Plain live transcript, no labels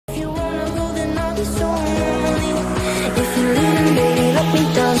be so lonely. If you're leaving, baby, let me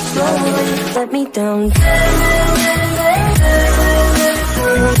down slowly. Let me down. Let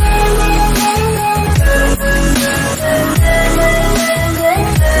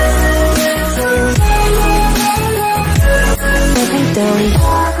me down.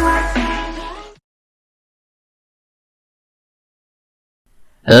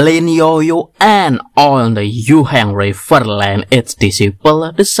 Lin Yo-Yo and all the Yuhang Riverland, its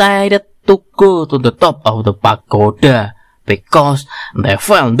disciples decided to go to the top of the pagoda because they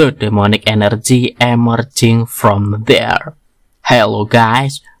felt the demonic energy emerging from there. Hello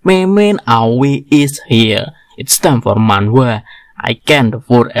guys, Mimin Aoi is here. It's time for Manhua. I can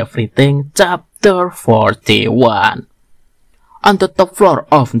devour everything, chapter 41. On the top floor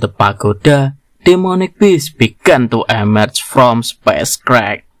of the pagoda, demonic beasts began to emerge from space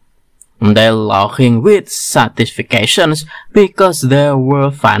crack. They laughing with satisfactions because they were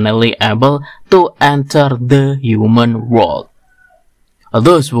finally able to enter the human world.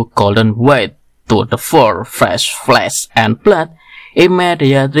 Those who couldn't wait to devour fresh flesh and blood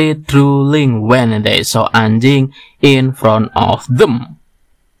immediately drooling when they saw anjing in front of them.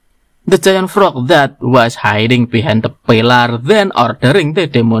 The giant frog that was hiding behind the pillar then ordering the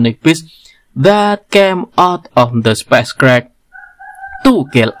demonic beast that came out of the space crack to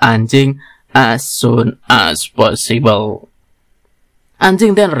kill anjing as soon as possible.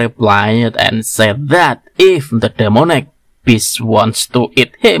 Anjing then replied and said that if the demonic beast wants to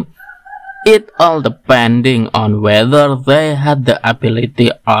eat him, it all depending on whether they had the ability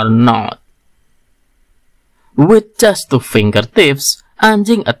or not. With just 2 fingertips,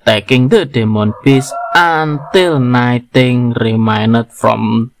 anjing attacking the demon beast until nothing remained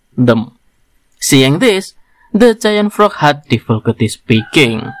from them. Seeing this, the giant frog had difficulty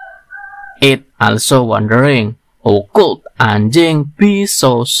speaking. It also wondering, how could anjing be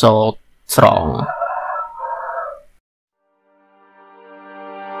so strong?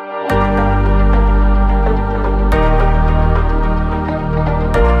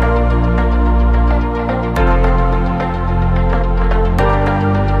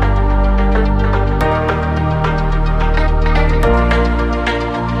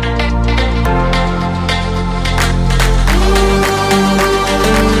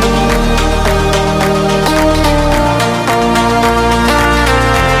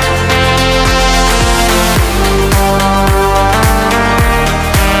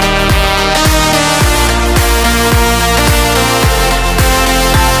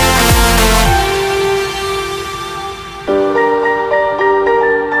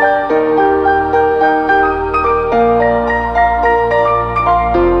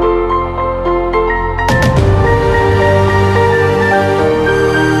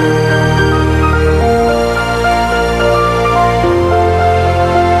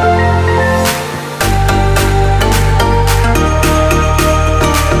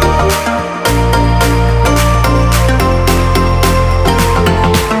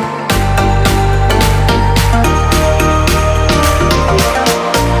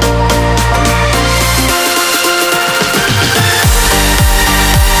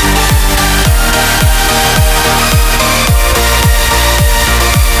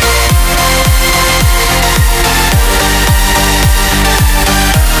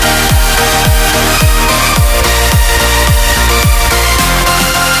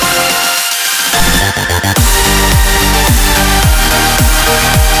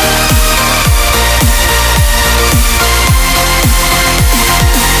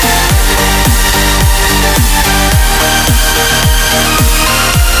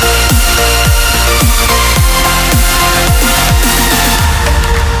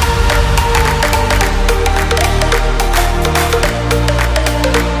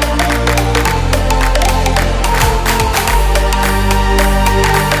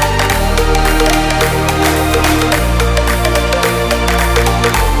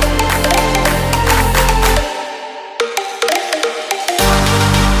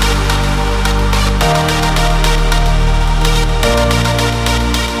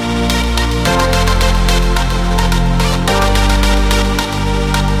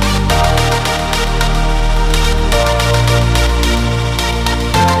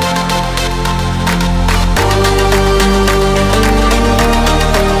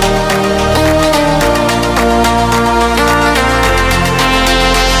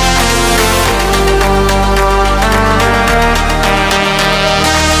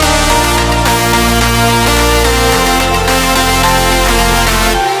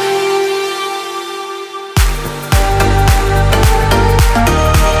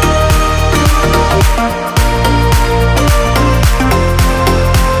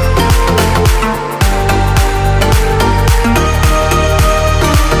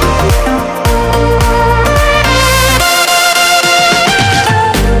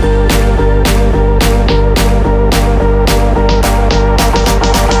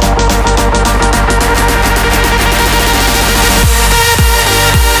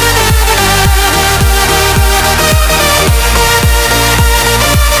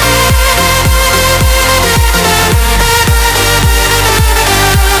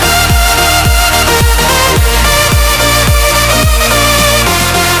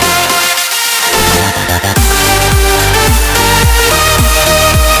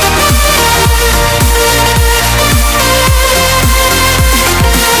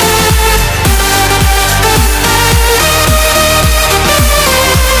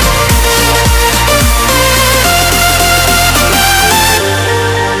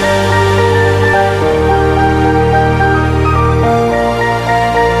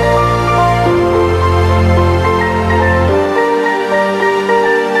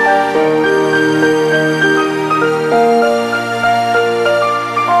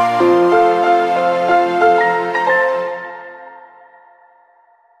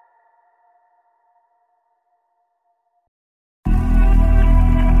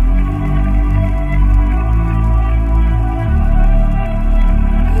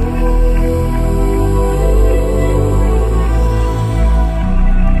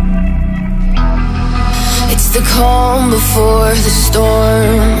 calm before the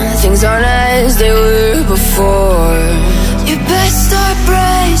storm. Things aren't as they were before. You best start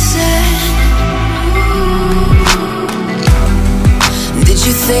bracing. Did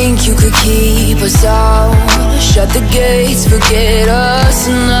you think you could keep us out? Shut the gates, forget us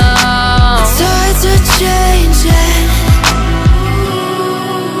now. Tides are changing.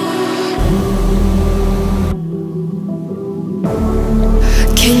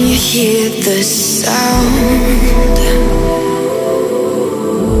 Can you hear the sound?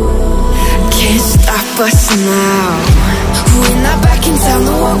 Can't stop us now. We're not back in town,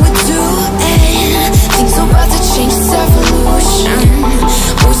 know what we're doing. Things are about to change, it's evolution.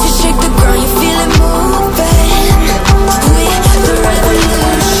 Voices shake the ground, you feel it moving. We're the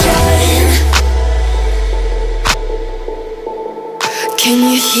revolution. Can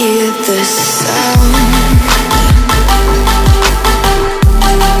you hear the sound?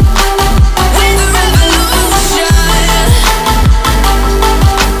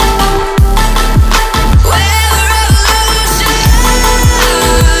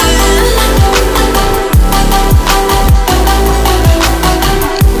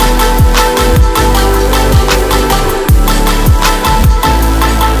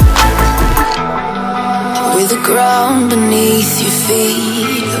 Ground beneath your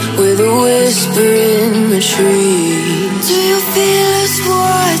feet, with a whisper in the trees. Do you feel us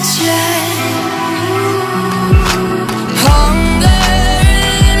watching? Hunger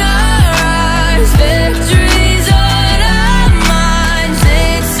in our eyes, victories on our minds.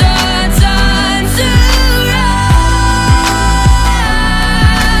 It's our time to rise.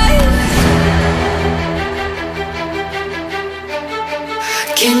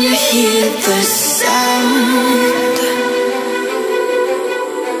 Can you hear the sound?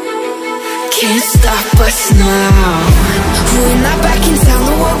 Can't stop us now. We're not back in town,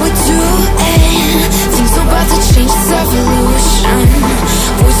 know what we're doing. Things are about to change, it's evolution.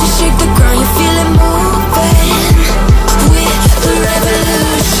 Voices shake the ground, you feel it moving. We're the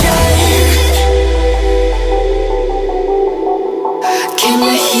revolution. Can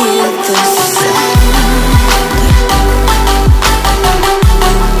you hear the sound?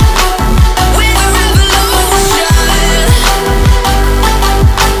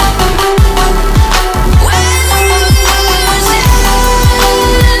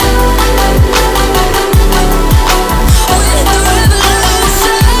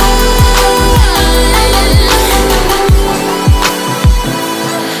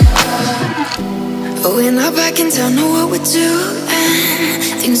 We're not back in town, know what we're doing.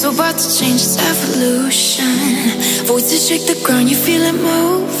 Things are about to change, it's evolution. Voices shake the ground, you feel it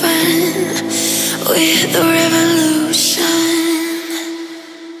moving. We're the revolution.